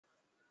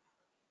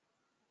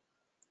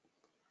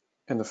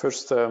In the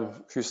first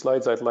few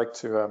slides, I'd like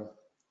to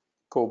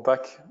go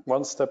back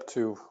one step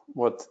to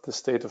what the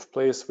state of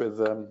play is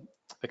with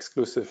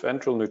exclusive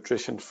enteral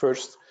nutrition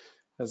first,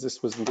 as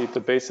this was indeed the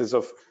basis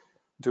of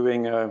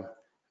doing a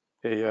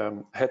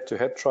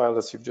head-to-head trial,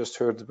 as you've just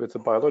heard with the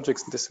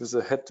biologics. This was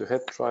a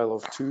head-to-head trial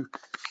of two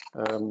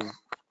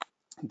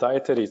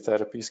dietary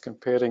therapies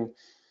comparing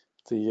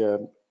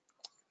the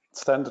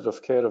standard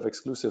of care of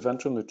exclusive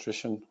enteral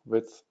nutrition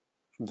with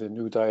the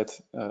new diet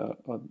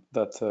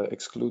that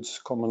excludes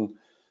common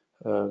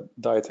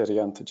dietary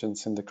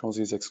antigens in the Crohn's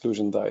disease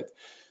exclusion diet.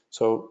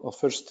 So I'll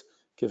first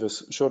give a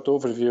short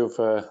overview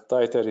of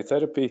dietary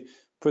therapy,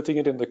 putting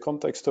it in the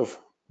context of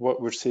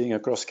what we're seeing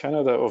across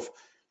Canada of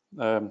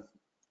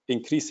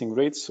increasing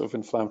rates of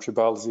inflammatory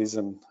bowel disease,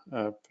 and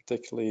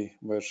particularly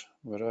where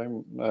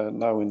I'm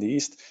now in the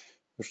East,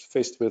 we're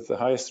faced with the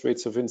highest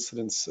rates of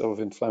incidence of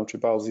inflammatory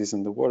bowel disease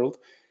in the world,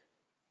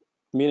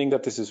 meaning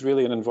that this is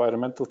really an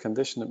environmental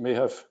condition. It may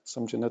have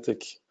some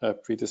genetic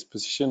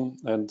predisposition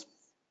and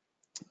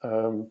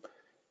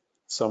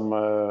some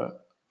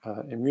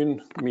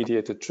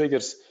immune-mediated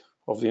triggers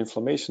of the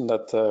inflammation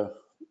that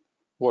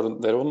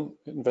warrant their own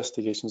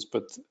investigations,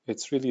 but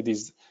it's really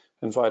these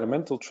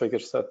environmental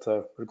triggers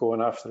that we're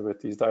going after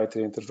with these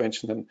dietary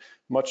intervention, and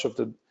much of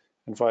the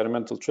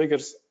environmental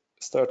triggers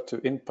start to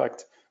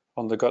impact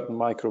on the gut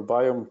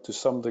microbiome to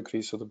some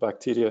degree, so the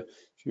bacteria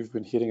you've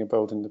been hearing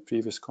about in the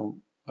previous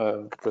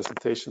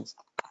presentations.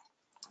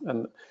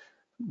 And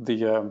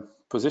the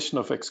position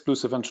of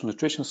exclusive enteral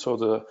nutrition, so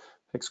the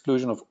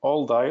exclusion of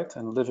all diet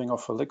and living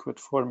off a liquid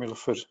formula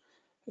for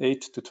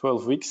 8 to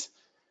 12 weeks,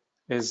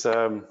 is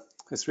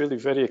really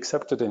very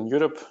accepted in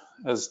Europe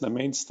as the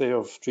mainstay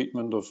of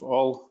treatment of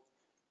all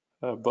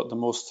but the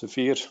most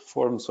severe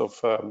forms of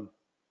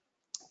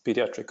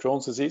pediatric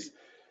Crohn's disease,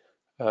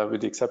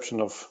 with the exception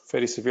of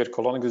very severe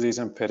colonic disease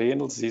and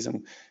perianal disease.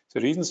 And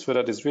the reasons for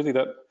that is really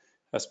that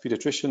as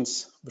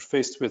pediatricians, we're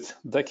faced with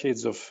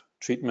decades of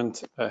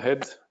treatment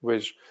ahead,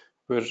 where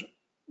we're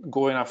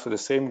going after the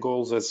same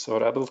goals as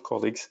our adult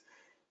colleagues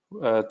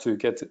to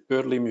get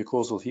early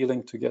mucosal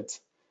healing, to get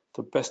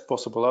the best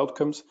possible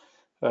outcomes.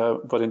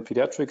 But in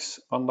pediatrics,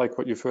 unlike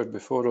what you've heard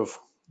before of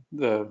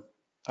the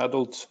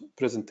adult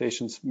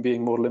presentations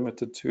being more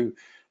limited to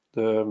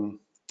the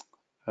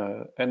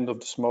end of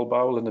the small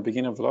bowel and the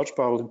beginning of the large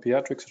bowel, in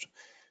pediatrics are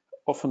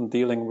often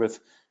dealing with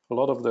a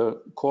lot of the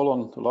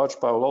colon, the large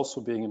bowel also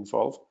being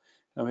involved.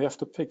 And we have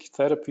to pick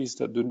therapies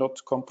that do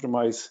not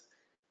compromise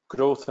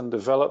growth and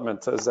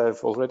development, as they've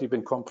already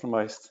been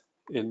compromised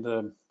in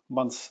the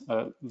months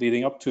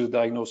leading up to the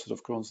diagnosis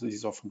of Crohn's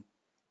disease often.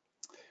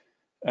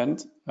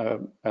 And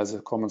as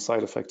a common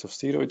side effect of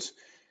steroids,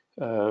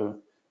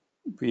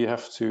 we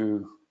have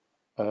to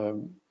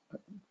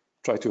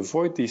try to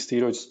avoid these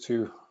steroids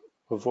to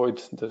avoid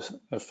the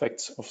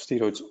effects of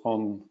steroids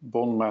on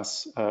bone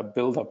mass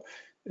buildup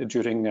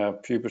during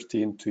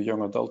puberty into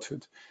young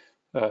adulthood,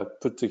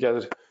 put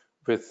together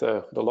with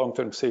the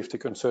long-term safety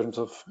concerns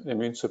of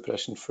immune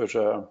suppression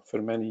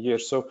for many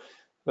years. So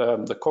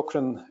the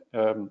Cochrane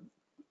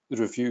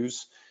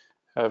reviews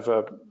have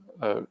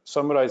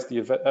summarized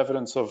the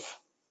evidence of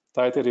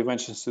dietary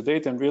interventions to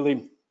date, and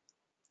really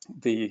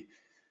the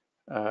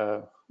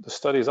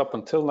studies up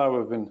until now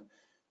have been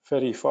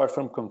very far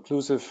from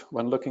conclusive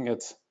when looking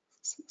at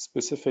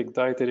specific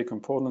dietary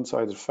components,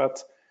 either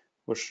fat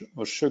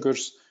or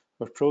sugars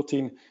or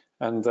protein,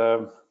 and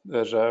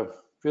they're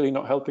really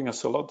not helping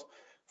us a lot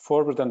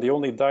forward. And the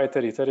only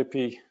dietary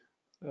therapy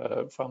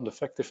found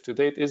effective to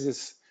date is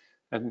this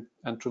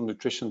enteral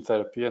nutrition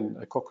therapy. And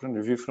a Cochrane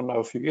review from now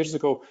a few years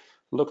ago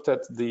looked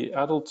at the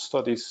adult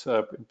studies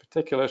in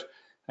particular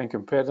and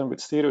compared them with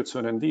steroids.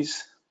 And in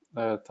these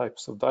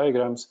types of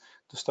diagrams,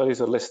 the studies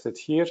are listed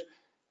here,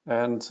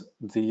 and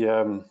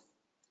the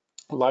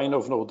line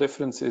of no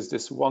difference is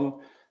this one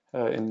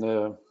in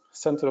the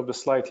center of the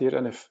slide here.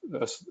 And if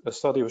a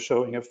study was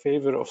showing a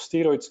favor of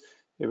steroids,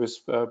 it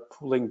was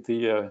pulling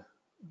the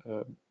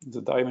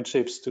diamond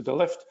shapes to the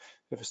left.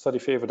 If a study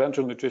favored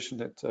enteral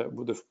nutrition, it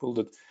would have pulled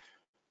it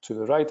to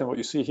the right. And what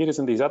you see here is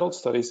in these adult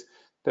studies,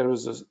 there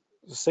was a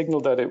signal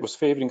that it was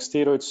favoring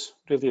steroids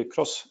really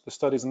across the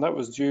studies, and that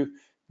was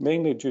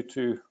mainly due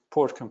to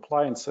poor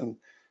compliance. And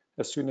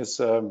as soon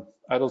as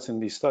adults in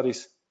these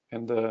studies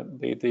in the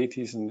late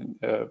 80s and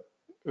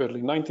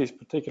early 90s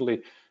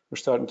particularly were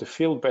starting to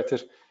feel better,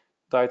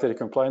 dietary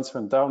compliance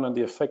went down, and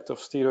the effect of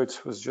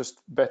steroids was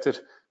just better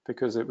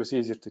because it was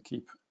easier to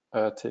keep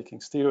taking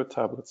steroid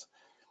tablets.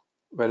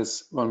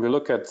 Whereas when we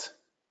look at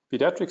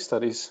pediatric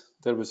studies,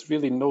 there was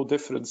really no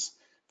difference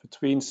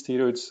between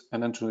steroids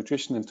and enteral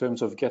nutrition in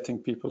terms of getting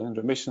people in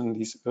remission in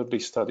these early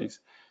studies.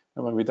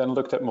 And when we then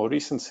looked at more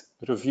recent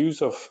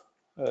reviews of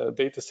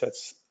data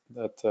sets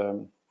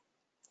that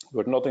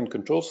were not in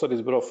control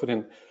studies, but often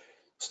in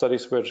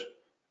studies where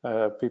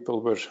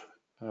people were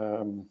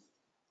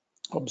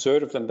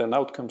observed and then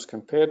outcomes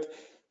compared,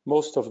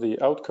 most of the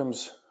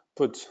outcomes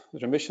put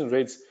remission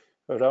rates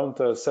around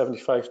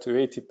 75 to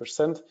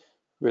 80%,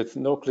 with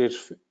no clear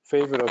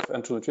favor of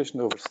enteral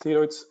nutrition over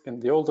steroids in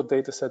the older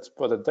data sets,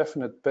 but a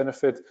definite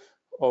benefit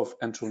of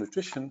enteral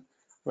nutrition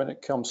when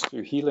it comes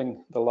to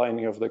healing the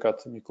lining of the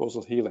gut,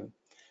 mucosal healing.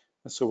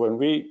 And so when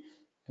we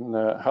in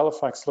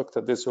Halifax looked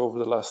at this over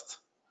the last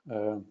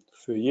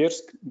few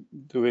years,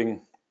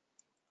 doing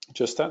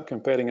just that,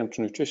 comparing enteral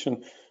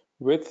nutrition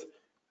with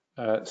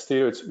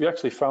steroids, we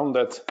actually found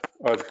that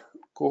our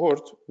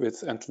cohort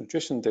with enteral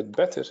nutrition did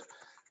better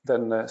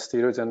than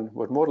steroids and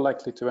were more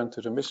likely to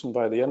enter remission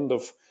by the end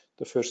of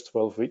the first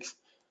 12 weeks.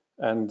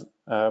 And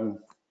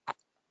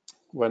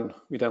when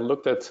we then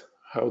looked at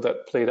how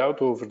that played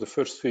out over the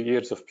first few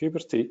years of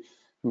puberty,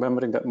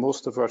 remembering that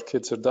most of our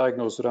kids are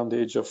diagnosed around the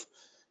age of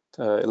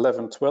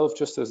 11, 12,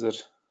 just as they're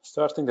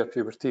starting their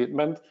puberty, it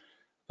meant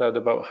that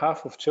about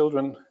half of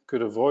children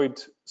could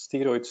avoid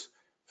steroids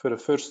for the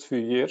first few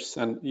years,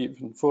 and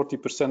even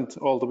 40%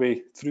 all the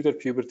way through their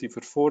puberty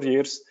for 4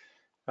 years,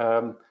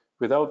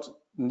 without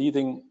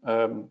needing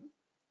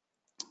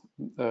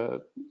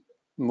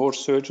more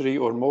surgery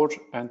or more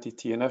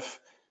anti-TNF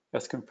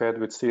as compared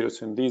with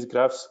steroids. In these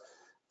graphs,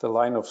 the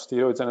line of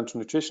steroids and enteral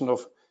nutrition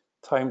of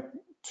time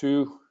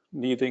to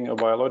needing a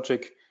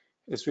biologic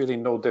is really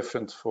no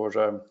different for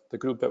the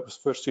group that was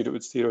first treated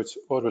with steroids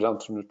or with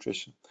enteral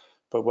nutrition.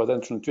 But what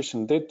enteral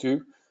nutrition did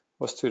do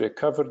was to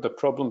recover the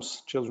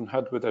problems children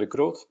had with their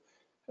growth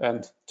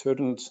and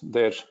turned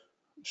their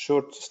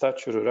short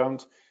stature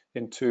around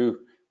into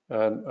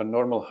a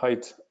normal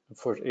height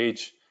for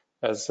age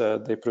as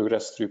they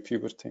progress through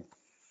puberty.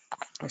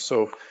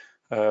 So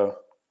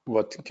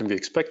what can be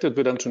expected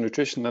with enteral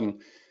nutrition,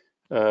 and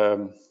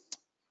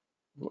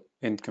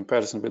in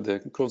comparison with the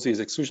Crohn's disease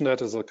exclusion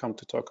data, as I'll come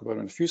to talk about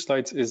in a few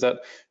slides, is that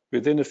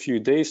within a few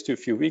days to a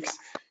few weeks,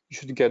 you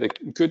should get a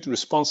good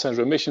response, and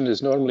remission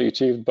is normally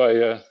achieved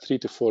by 3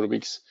 to 4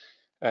 weeks.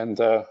 And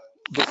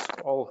this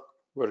all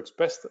works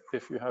best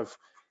if you have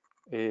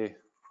a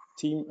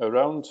team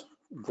around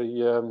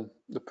the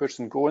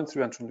person going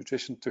through enteral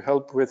nutrition to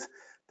help with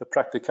the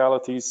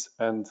practicalities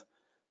and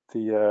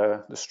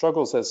the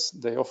struggles as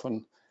they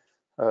often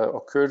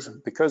occur,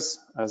 because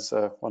as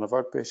one of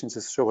our patients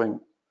is showing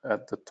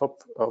at the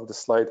top of the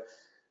slide,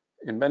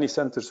 in many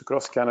centers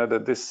across Canada,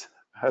 this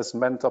has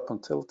meant up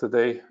until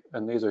today a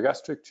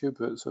nasogastric tube,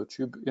 so a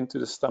tube into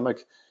the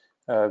stomach,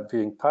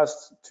 being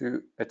passed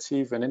to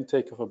achieve an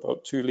intake of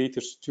about 2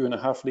 liters,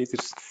 2.5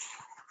 liters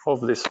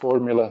of this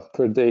formula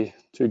per day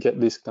to get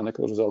these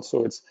clinical results.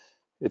 So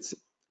it's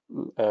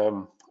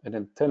an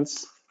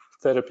intense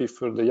therapy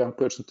for the young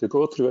person to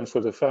go through and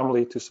for the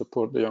family to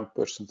support the young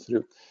person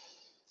through.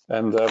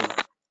 And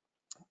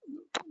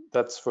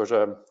that's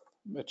for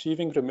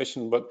achieving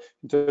remission, but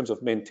in terms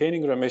of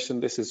maintaining remission,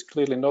 this is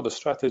clearly not a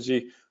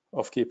strategy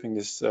of keeping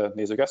this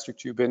nasogastric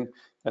tube in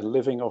and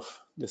living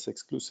off this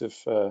exclusive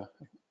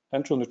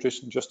enteral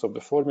nutrition just of the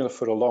formula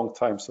for a long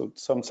time. So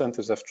some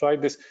centers have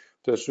tried this, but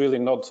there's really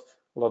not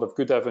a lot of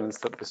good evidence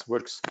that this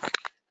works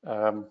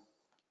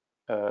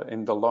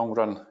in the long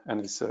run,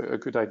 and it's a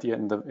good idea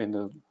in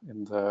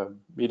the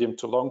medium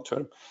to long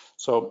term.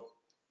 So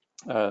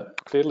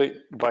clearly,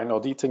 by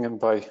not eating and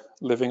by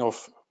living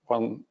off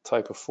one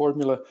type of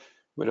formula,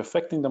 we're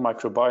affecting the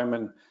microbiome.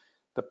 And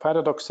the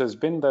paradox has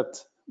been that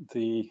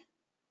the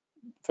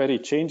very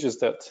changes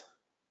that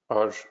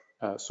are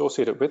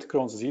associated with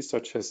Crohn's disease,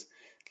 such as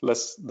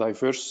less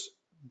diverse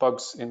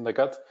bugs in the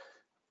gut,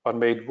 are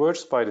made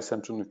worse by the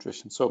enteral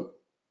nutrition. So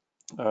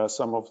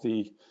some of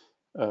the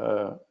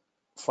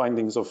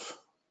findings of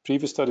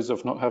previous studies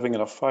of not having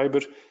enough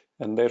fiber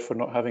and therefore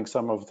not having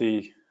some of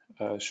the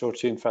short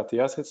chain fatty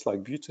acids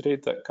like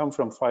butyrate that come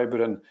from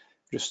fiber and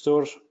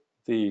restore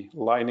the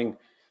lining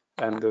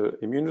and the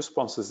immune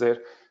responses there,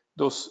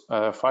 those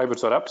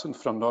fibers are absent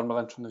from normal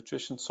enteral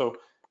nutrition. So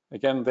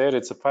again, there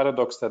it's a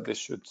paradox that this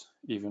should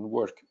even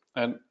work.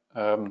 And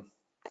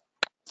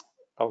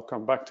I'll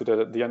come back to that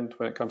at the end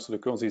when it comes to the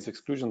Crohn's disease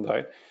exclusion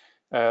diet,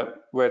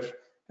 where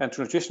enteral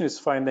nutrition is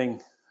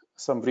finding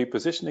some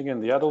repositioning in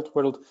the adult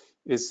world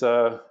is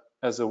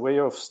as a way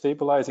of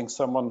stabilizing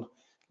someone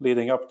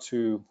leading up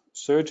to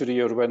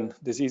surgery or when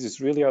disease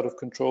is really out of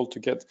control, to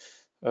get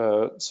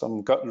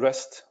some gut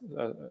rest,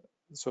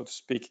 so to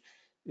speak,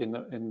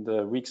 in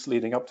the weeks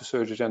leading up to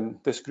surgery. And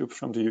this group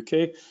from the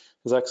UK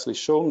has actually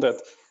shown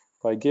that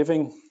by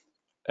giving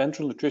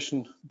enteral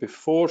nutrition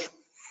before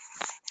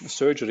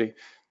surgery,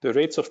 the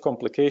rates of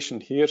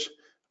complication here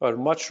are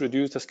much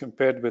reduced as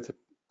compared with a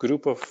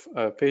group of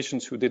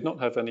patients who did not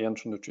have any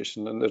enteral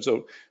nutrition. And there's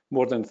a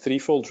more than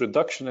threefold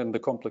reduction in the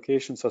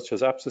complications such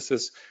as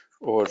abscesses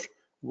or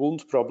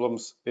wound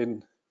problems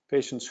in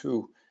patients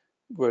who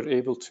were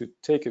able to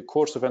take a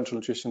course of enteral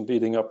nutrition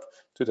leading up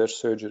to their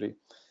surgery.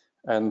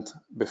 And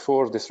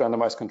before this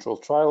randomized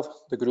controlled trial,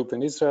 the group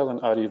in Israel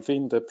and Ari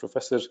Levine, the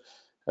professor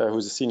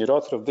who's a senior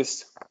author of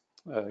this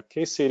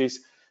case series,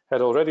 had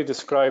already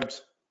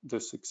described the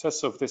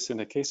success of this in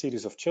a case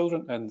series of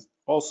children and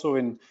also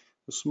in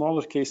the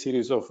smaller case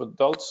series of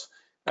adults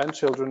and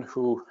children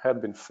who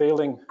had been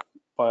failing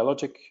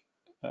biologic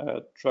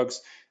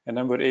drugs and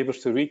then were able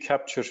to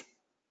recapture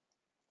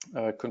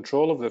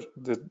control of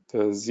the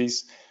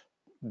disease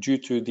due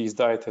to these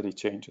dietary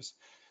changes.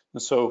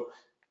 And so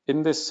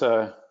in this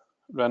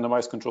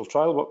randomized controlled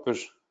trial, what we're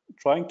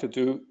trying to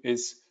do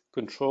is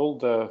control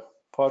the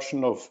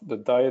portion of the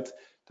diet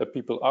that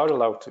people are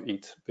allowed to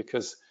eat,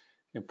 because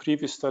in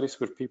previous studies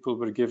where people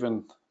were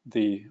given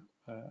the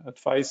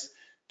advice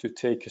to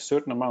take a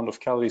certain amount of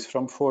calories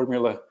from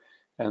formula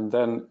and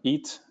then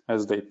eat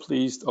as they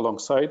pleased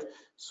alongside,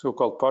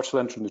 so-called partial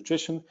enteral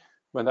nutrition,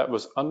 when that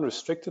was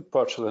unrestricted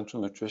partial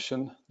enteral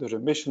nutrition, the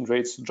remission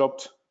rates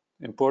dropped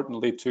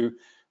importantly to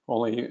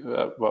only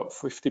about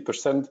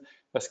 50%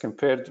 as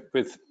compared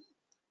with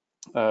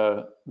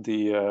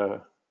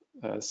the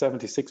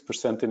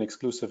 76% in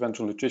exclusive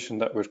enteral nutrition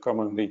that we're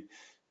commonly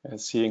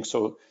seeing.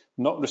 So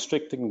not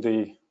restricting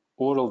the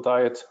oral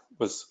diet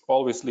was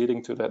always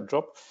leading to that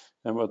drop.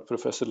 And what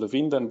Professor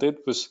Levine then did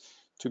was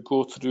to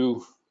go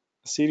through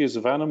a series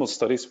of animal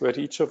studies where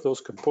each of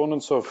those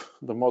components of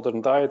the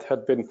modern diet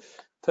had been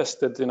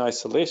tested in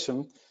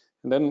isolation,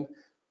 and then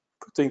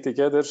putting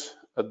together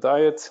a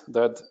diet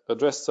that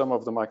addressed some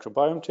of the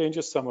microbiome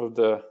changes, some of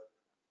the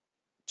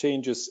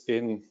changes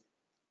in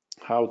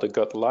how the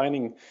gut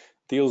lining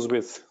deals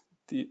with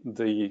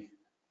the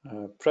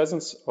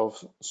presence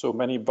of so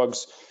many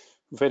bugs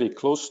very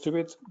close to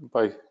it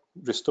by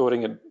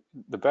restoring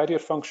the barrier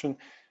function,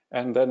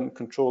 and then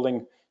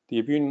controlling the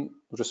immune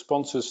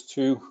responses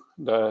to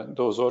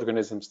those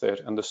organisms there.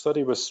 And the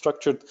study was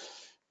structured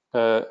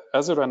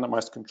as a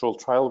randomized controlled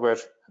trial where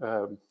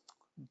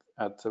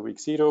at week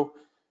 0,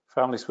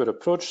 families were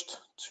approached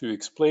to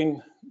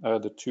explain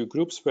the two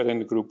groups, where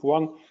in group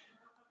 1,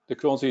 the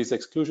Crohn's disease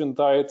exclusion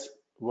diet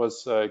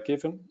was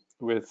given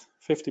with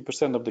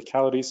 50% of the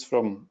calories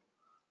from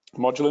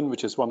modulin,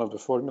 which is one of the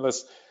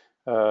formulas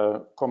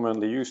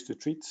commonly used to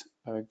treat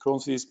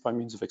Crohn's disease by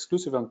means of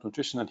exclusive enteral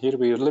nutrition. And here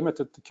we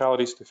limited the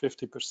calories to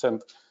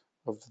 50%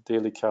 of the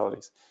daily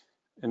calories.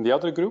 In the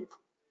other group,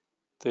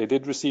 they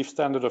did receive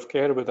standard of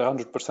care with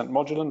 100%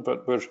 modulin,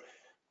 but were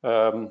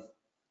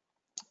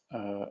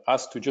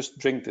asked to just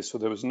drink this. So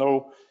there was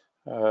no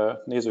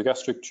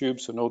nasogastric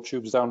tubes, so no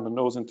tubes down the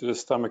nose into the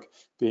stomach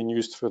being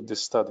used for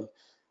this study.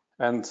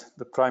 And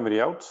the primary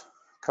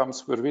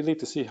outcomes were really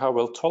to see how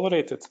well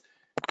tolerated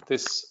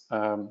this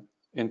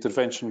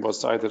intervention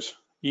was, either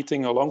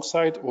eating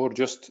alongside or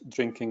just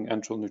drinking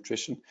enteral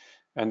nutrition.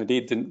 And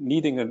indeed,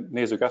 needing a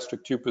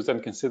nasogastric tube was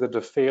then considered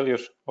a failure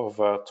of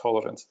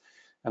tolerance.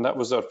 And that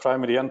was our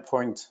primary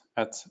endpoint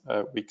at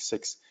week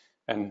 6.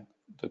 And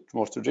the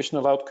more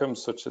traditional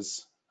outcomes, such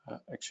as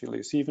actually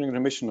receiving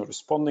remission or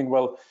responding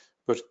well,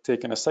 were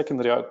taken as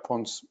secondary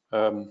outcomes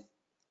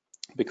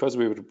because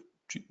we were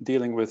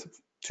dealing with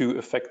 2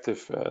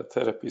 effective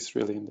therapies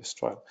really in this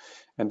trial.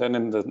 And then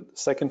in the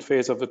second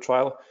phase of the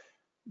trial,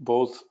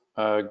 both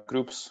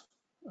groups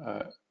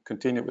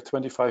continued with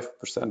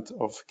 25%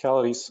 of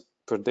calories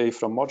per day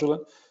from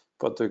modulin,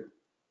 but the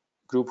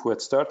group who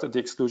had started the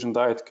exclusion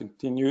diet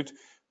continued,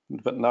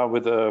 but now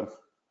with a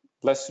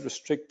less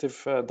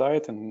restrictive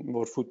diet and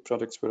more food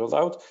products were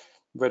allowed,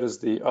 whereas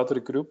the other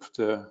group,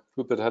 the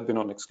group that had been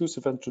on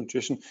exclusive enteral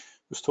nutrition,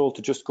 was told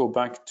to just go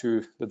back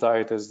to the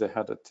diet as they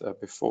had it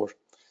before.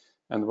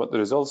 And what the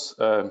results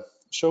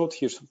showed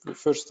here,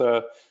 first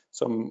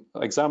some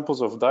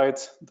examples of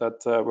diets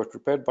that were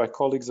prepared by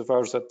colleagues of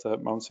ours at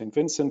Mount St.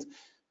 Vincent,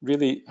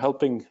 really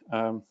helping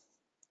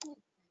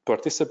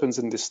participants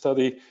in this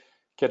study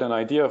get an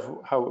idea of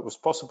how it was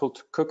possible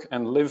to cook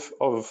and live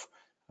off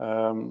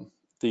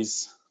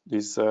these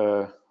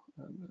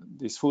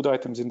food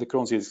items in the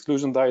Crohn's disease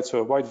exclusion diet. So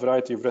a wide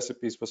variety of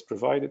recipes was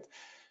provided.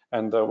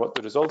 And what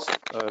the results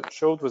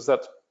showed was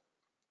that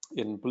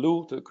in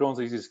blue, the Crohn's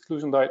disease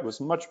exclusion diet was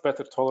much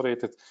better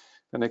tolerated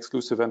than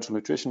exclusive enteral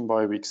nutrition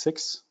by week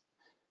 6.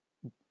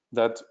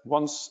 That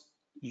once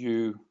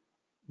you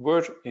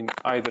were in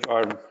either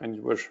arm and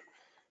you were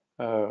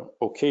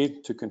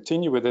okay to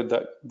continue with it,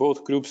 that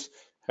both groups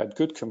had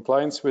good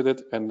compliance with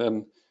it, and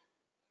then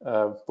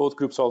both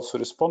groups also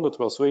responded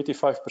well. So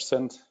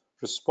 85%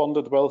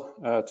 responded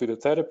well to the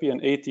therapy,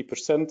 and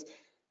 80%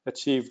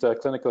 achieved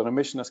clinical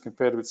remission as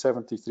compared with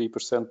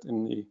 73%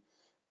 in the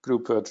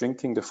group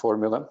drinking the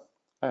formula.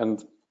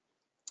 And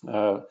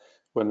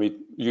when we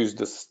use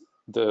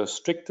the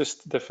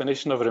strictest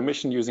definition of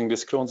remission using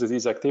this Crohn's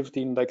disease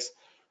activity index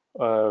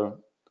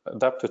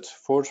adapted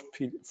for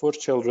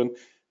children,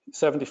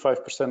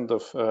 75%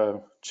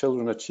 of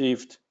children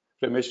achieved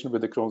remission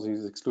with the Crohn's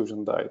disease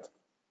exclusion diet.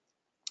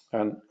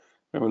 And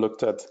when we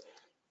looked at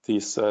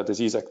this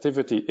disease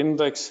activity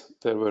index,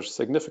 there were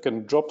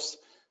significant drops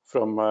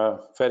from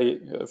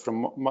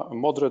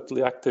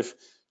moderately active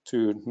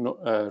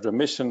to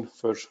remission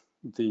for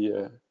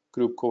the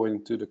group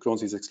going to the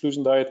Crohn's disease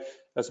exclusion diet,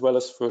 as well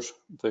as for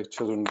the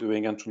children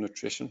doing enteral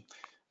nutrition.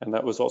 And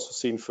that was also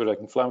seen for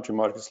inflammatory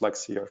markers like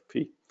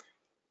CRP.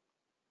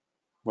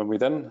 When we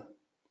then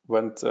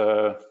went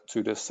to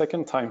the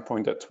second time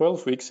point at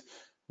 12 weeks,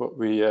 what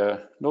we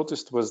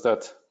noticed was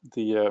that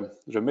the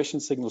remission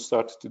signal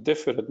started to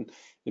differ. And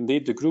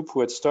indeed, the group who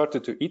had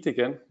started to eat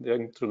again, the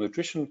enteral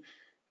nutrition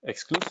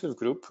exclusive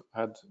group,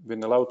 had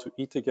been allowed to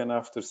eat again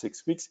after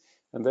 6 weeks,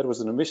 and there was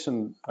an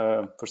remission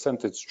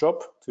percentage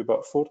drop to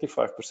about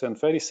 45%,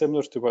 very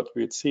similar to what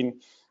we had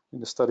seen in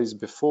the studies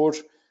before,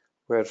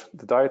 where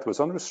the diet was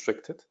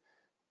unrestricted,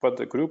 but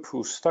the group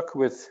who stuck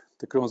with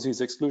the Crohn's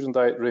disease exclusion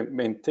diet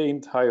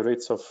maintained high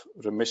rates of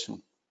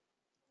remission.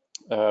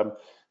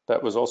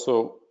 That was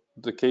also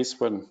the case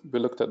when we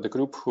looked at the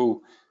group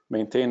who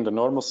maintained a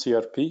normal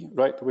CRP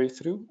right the way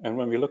through, and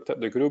when we looked at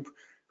the group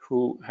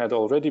who had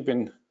already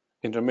been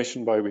in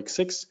remission by week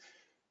 6,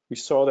 we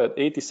saw that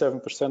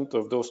 87%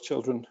 of those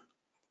children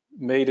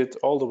made it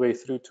all the way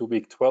through to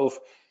week 12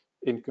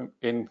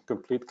 in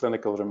complete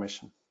clinical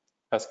remission,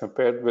 as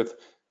compared with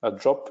a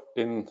drop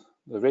in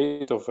the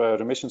rate of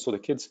remission. So the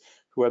kids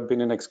who had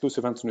been in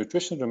exclusive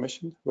anti-nutrition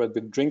remission, who had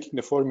been drinking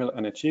the formula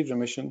and achieved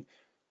remission,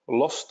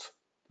 lost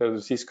their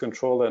disease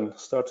control and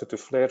started to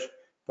flare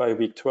by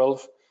week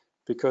 12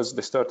 because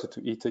they started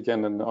to eat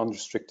again in an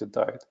unrestricted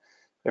diet.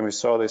 And we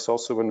saw this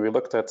also when we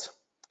looked at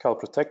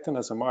calprotectin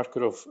as a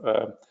marker of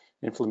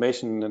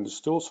inflammation in the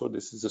stool. So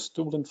this is a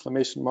stool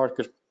inflammation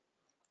marker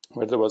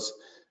where there was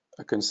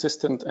a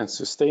consistent and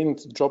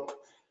sustained drop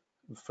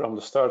from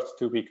the start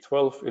to week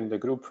 12 in the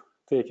group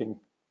taking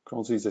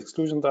Crohn's disease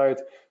exclusion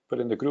diet, but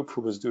in the group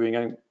who was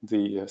doing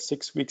the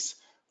 6 weeks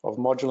of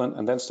Modulin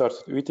and then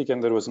started to eat again,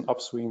 there was an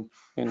upswing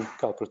in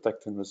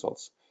calprotectin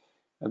results.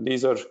 And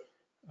these are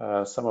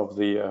some of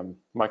the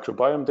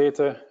microbiome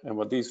data, and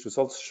what these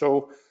results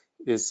show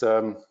is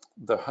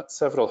the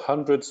several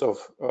hundreds of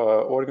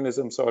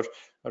organisms are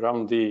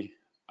around the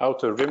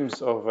outer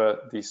rims of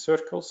these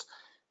circles,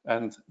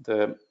 and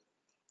the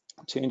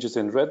changes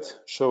in red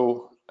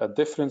show a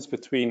difference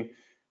between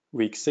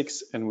week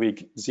 6 and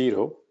week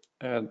 0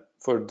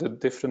 for the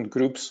different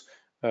groups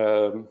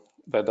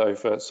that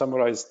I've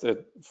summarized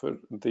for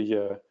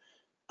the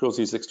Crohn's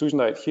disease exclusion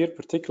diet here,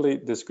 particularly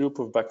this group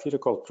of bacteria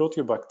called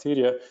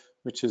proteobacteria,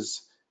 which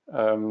is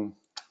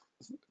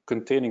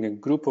containing a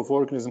group of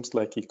organisms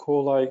like E.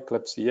 coli,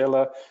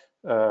 Klebsiella,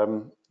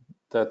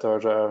 that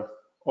are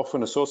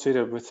often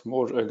associated with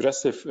more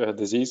aggressive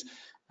disease.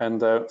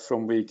 And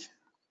from week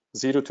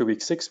 0 to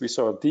week 6, we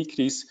saw a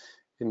decrease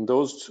in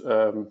those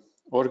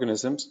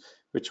organisms,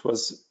 which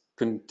was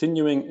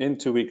continuing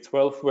into week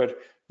 12, where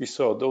we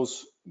saw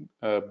those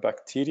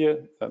bacteria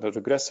that are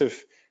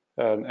aggressive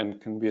and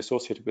can be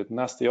associated with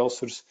nasty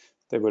ulcers.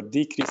 They were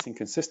decreasing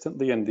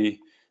consistently, and the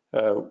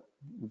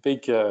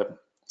big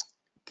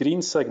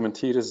green segment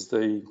here is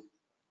the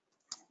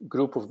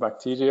group of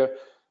bacteria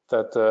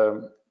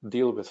that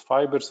deal with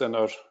fibers and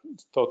are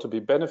thought to be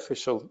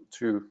beneficial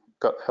to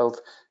gut health,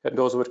 and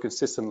those were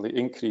consistently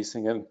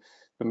increasing. And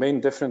the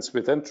main difference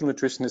with enteral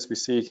nutrition is we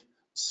see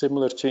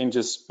similar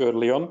changes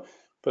early on,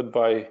 but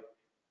by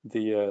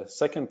the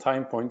second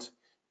time point,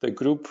 the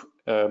group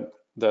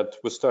that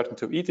was starting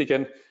to eat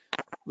again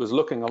was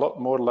looking a lot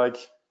more like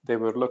they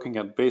were looking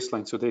at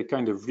baseline. So they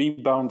kind of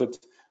rebounded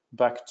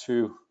back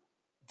to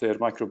their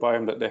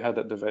microbiome that they had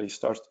at the very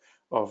start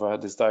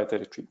of this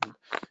dietary treatment.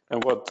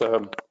 And what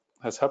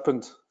has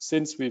happened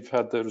since we've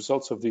had the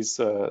results of this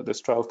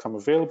trial come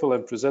available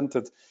and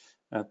presented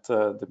at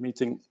the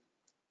meeting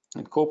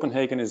in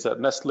Copenhagen is that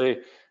Nestle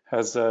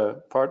has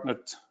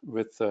partnered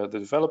with the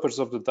developers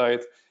of the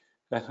diet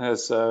and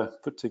has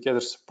put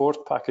together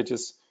support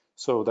packages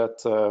so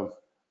that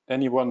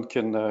anyone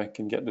can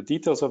get the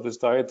details of this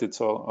diet.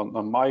 It's on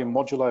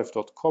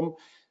mymodulife.com,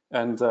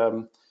 and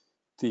the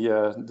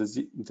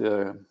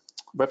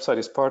website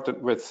is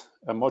partnered with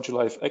a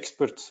Modulife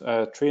expert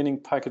training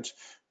package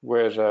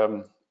where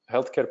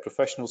healthcare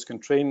professionals can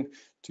train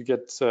to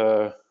get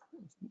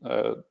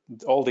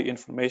all the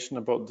information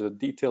about the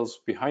details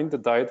behind the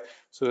diet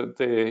so that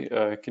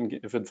they can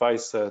give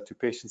advice to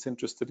patients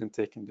interested in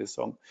taking this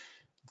on.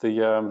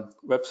 The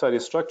website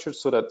is structured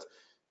so that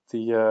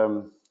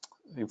the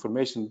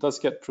information does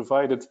get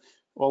provided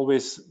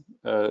always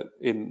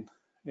in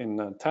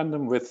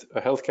tandem with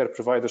a healthcare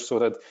provider, so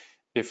that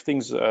if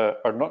things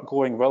are not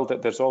going well,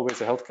 that there's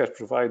always a healthcare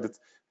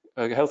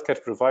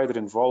provider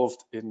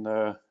involved in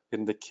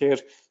the care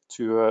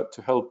to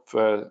help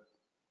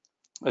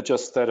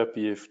adjust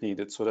therapy if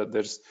needed, so that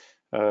there's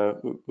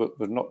what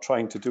we're not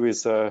trying to do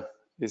is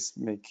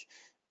make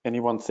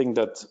anyone think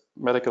that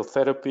medical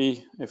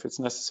therapy, if it's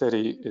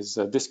necessary, is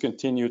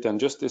discontinued and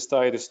just this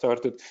diet is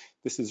started.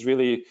 This is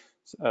really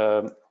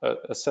a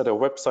set of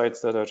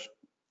websites that are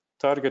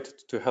targeted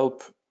to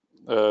help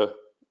the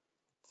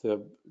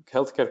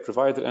healthcare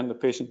provider and the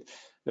patient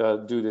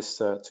do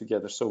this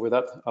together. So with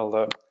that,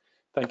 I'll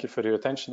thank you for your attention.